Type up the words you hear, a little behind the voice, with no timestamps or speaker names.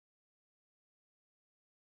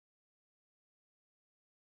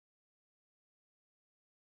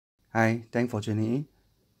Hi, thanks for tuning in.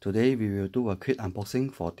 Today we will do a quick unboxing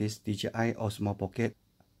for this DJI Osmo Pocket.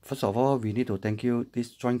 First of all, we need to thank you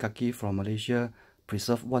this DronesKaki from Malaysia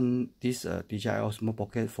preserved this DJI Osmo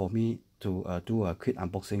Pocket for me to do a quick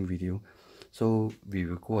unboxing video. So we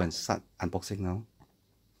will go and start unboxing now.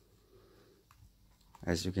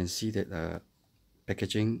 As you can see that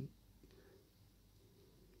packaging.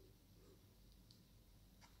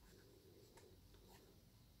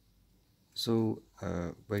 So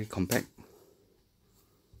very compact.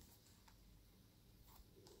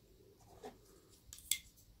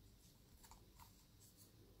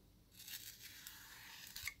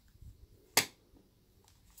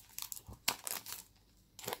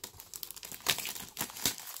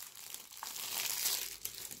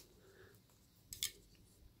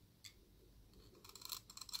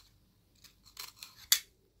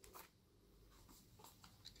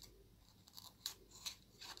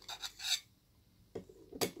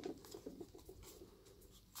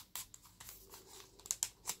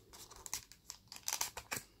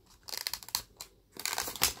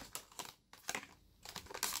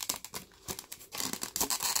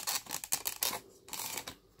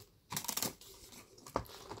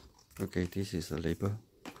 Okay, this is the label,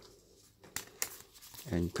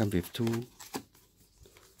 and come with two.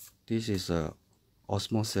 This is a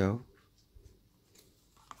Osmo cell,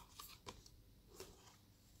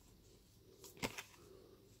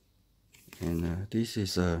 and this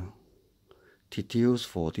is details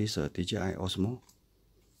for this DJI Osmo.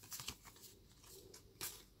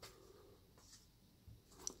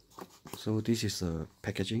 So this is the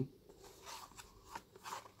packaging.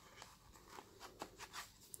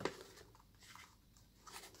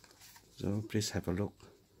 So please have a look.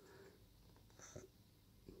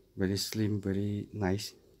 Very slim, very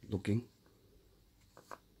nice looking.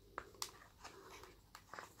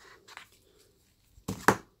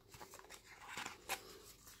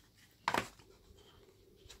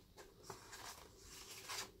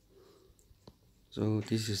 So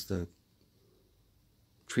this is the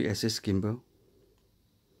 3-axis gimbal.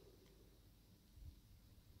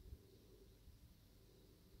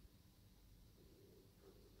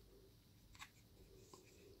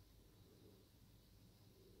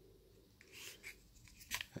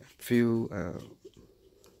 Feel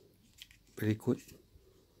very good.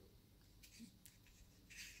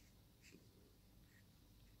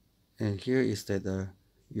 And here is that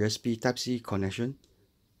USB Type-C connection,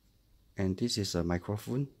 and this is a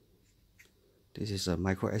microphone. This is a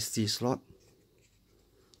micro SD slot.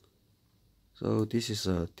 So this is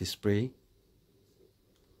a display,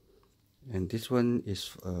 and this one is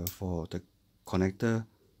for the connector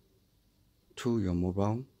to your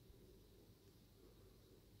mobile.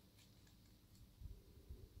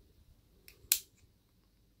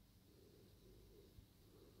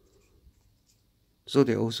 So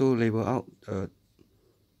they also label out the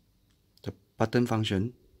button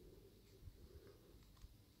function.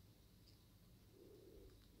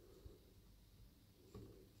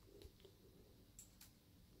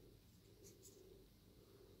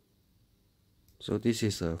 So this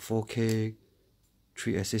is a 4K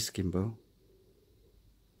 3-axis gimbal,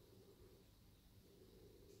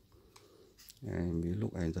 and we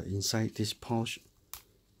look at the inside this pouch.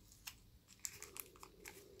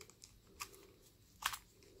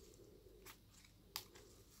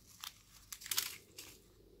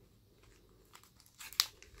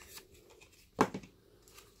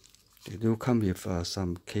 They do come with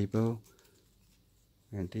some cable,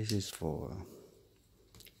 and this is for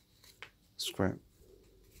strap.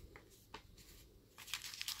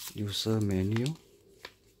 User menu.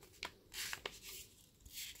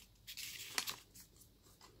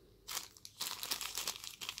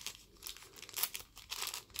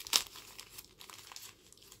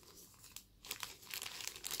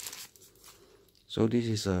 So this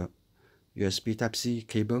is a USB Type-C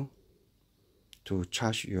cable to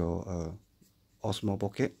charge your Osmo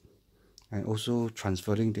Pocket, and also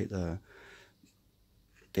transferring the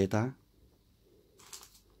data.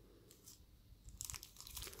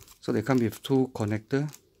 So they come with two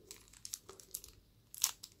connectors.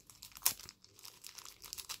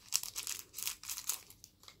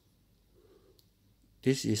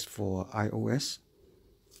 This is for iOS.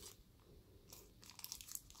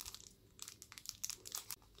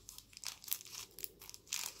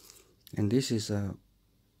 And this is a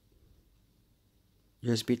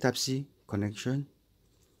USB Type-C connection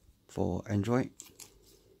for Android.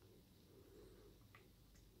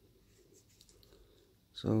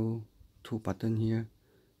 So two buttons here.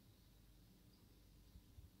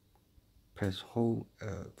 Press hold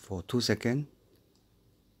for 2 seconds.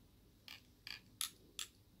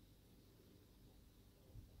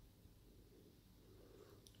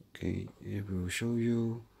 Okay, it will show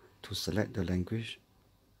you to select the language.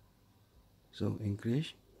 So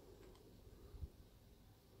English.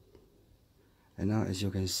 And now as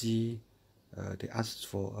you can see, they ask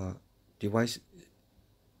for a device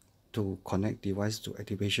to connect device to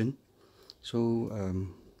activation. So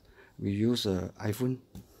we use an iPhone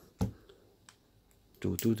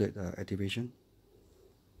to do that activation.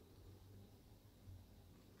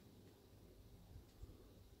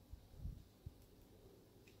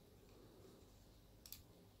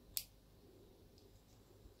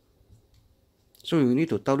 So you need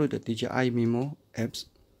to download the DJI Mimo apps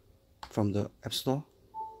from the App Store.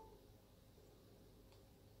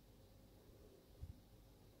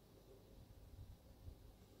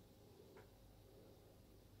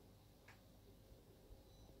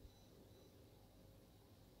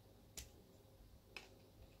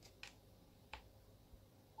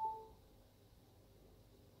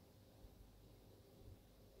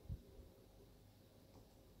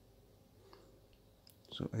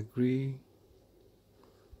 So agree.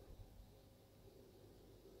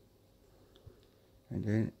 And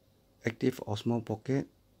then active Osmo Pocket.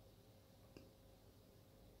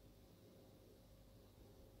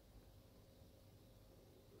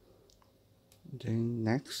 Then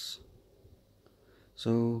next.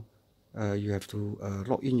 So you have to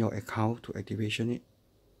log in your account to activation it.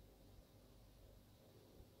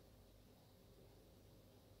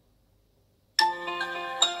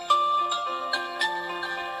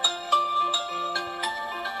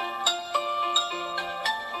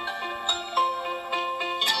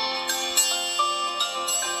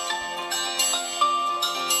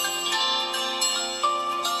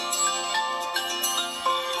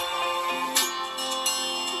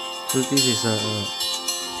 So this is a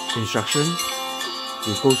instruction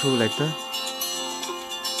we go through later.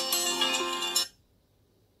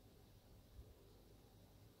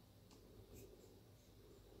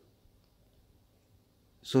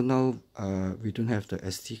 So now we don't have the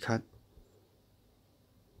SD card.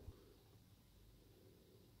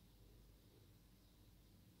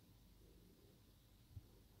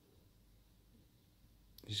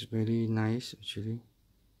 It's very nice actually.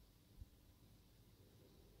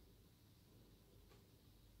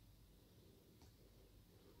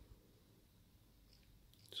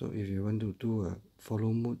 So if you want to do a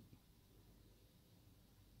follow mode,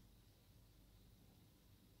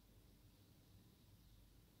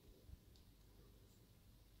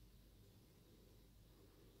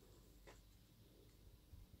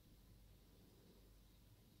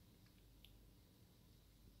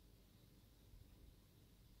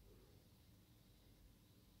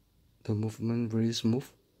 the movement very smooth.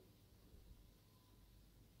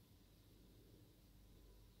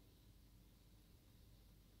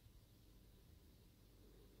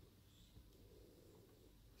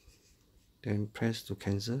 Then press to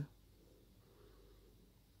cancel.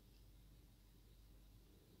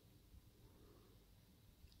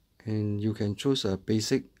 And you can choose a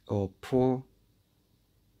basic or pro.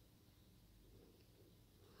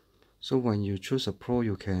 So when you choose a pro,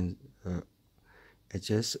 you can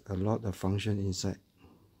adjust a lot of function inside.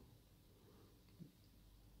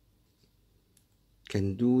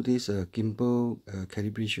 Can do this gimbal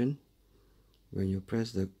calibration. When you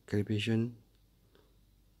press the calibration,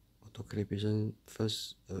 auto calibration,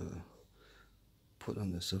 first put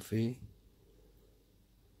on the surface,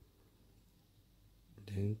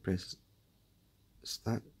 then press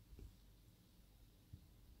start.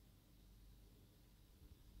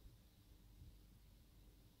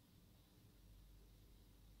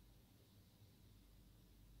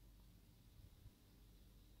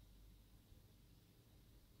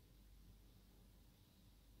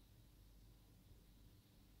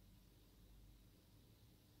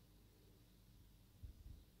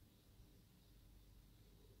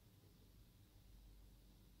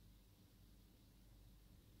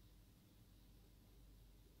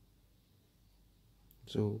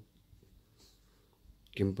 So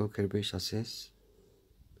gimbal calibration success,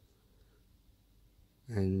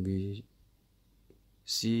 and we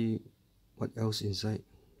see what else inside.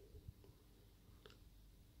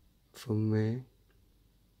 Firmware,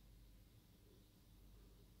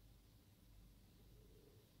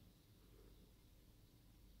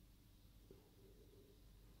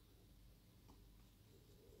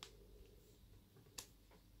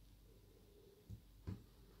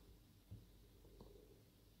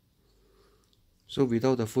 so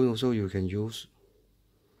without the phone also you can use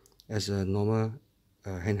as a normal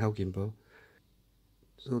handheld gimbal.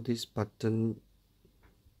 So this button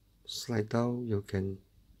slide down, you can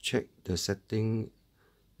check the setting,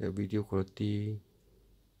 the video quality,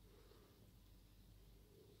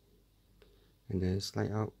 and then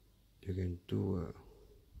slide out. You can do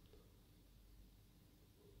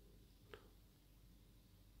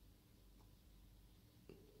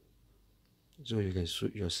so you can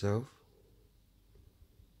shoot yourself.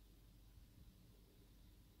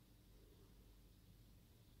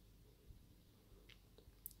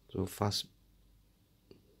 So fast,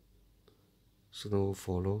 slow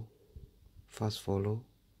follow, fast follow,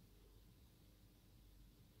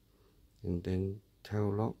 and then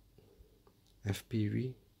tail lock,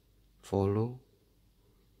 FPV, follow,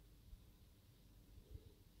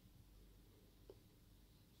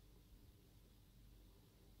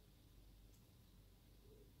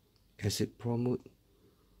 acid pro mode.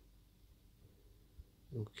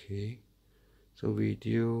 Okay, so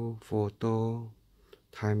video, photo,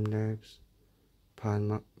 time lapse,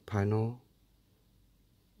 panel,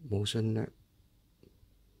 motion lap,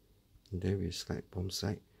 and then we slide bomb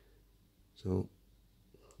side. So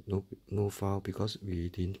no file because we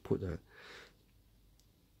didn't put a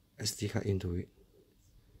SD card into it.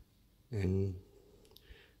 And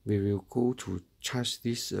we will go to charge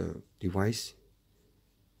this device.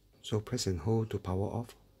 So press and hold to power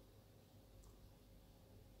off.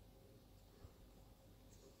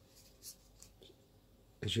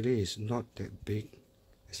 Actually, it's not that big,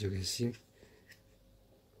 as you can see.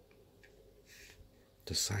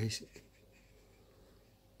 The size.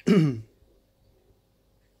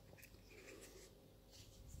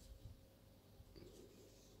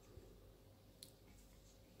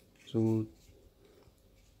 So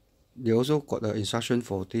they also got the instruction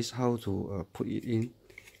for this, how to put it in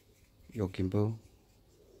your gimbal.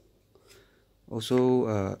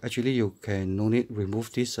 Also, actually you can no need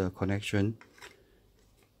remove this connection,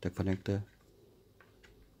 the connector.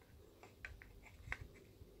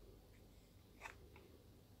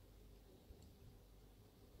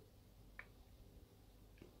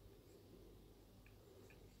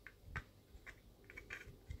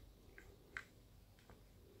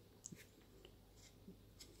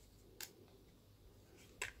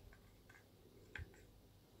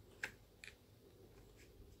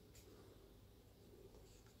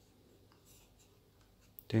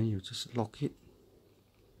 Then you just lock it,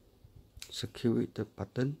 secure it the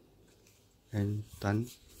button, and done.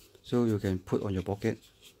 So you can put on your pocket.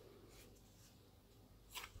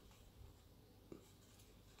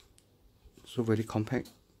 So very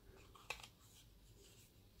compact.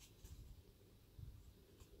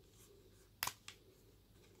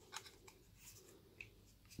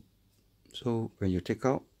 So when you take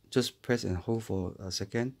out, just press and hold for a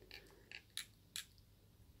second,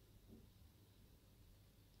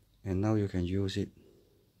 and now you can use it.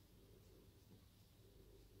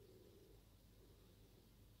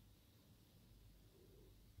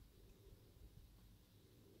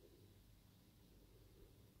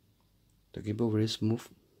 The gimbal very smooth.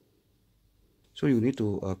 So you need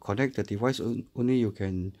to connect the device, only you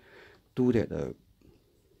can do that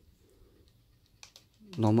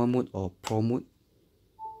normal mode or pro mode.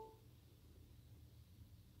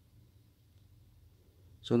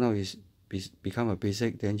 So now it's become a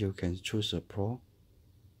basic, then you can choose a pro.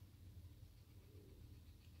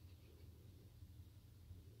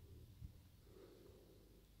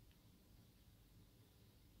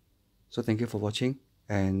 So thank you for watching,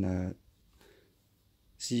 and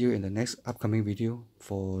see you in the next upcoming video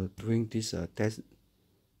for doing this test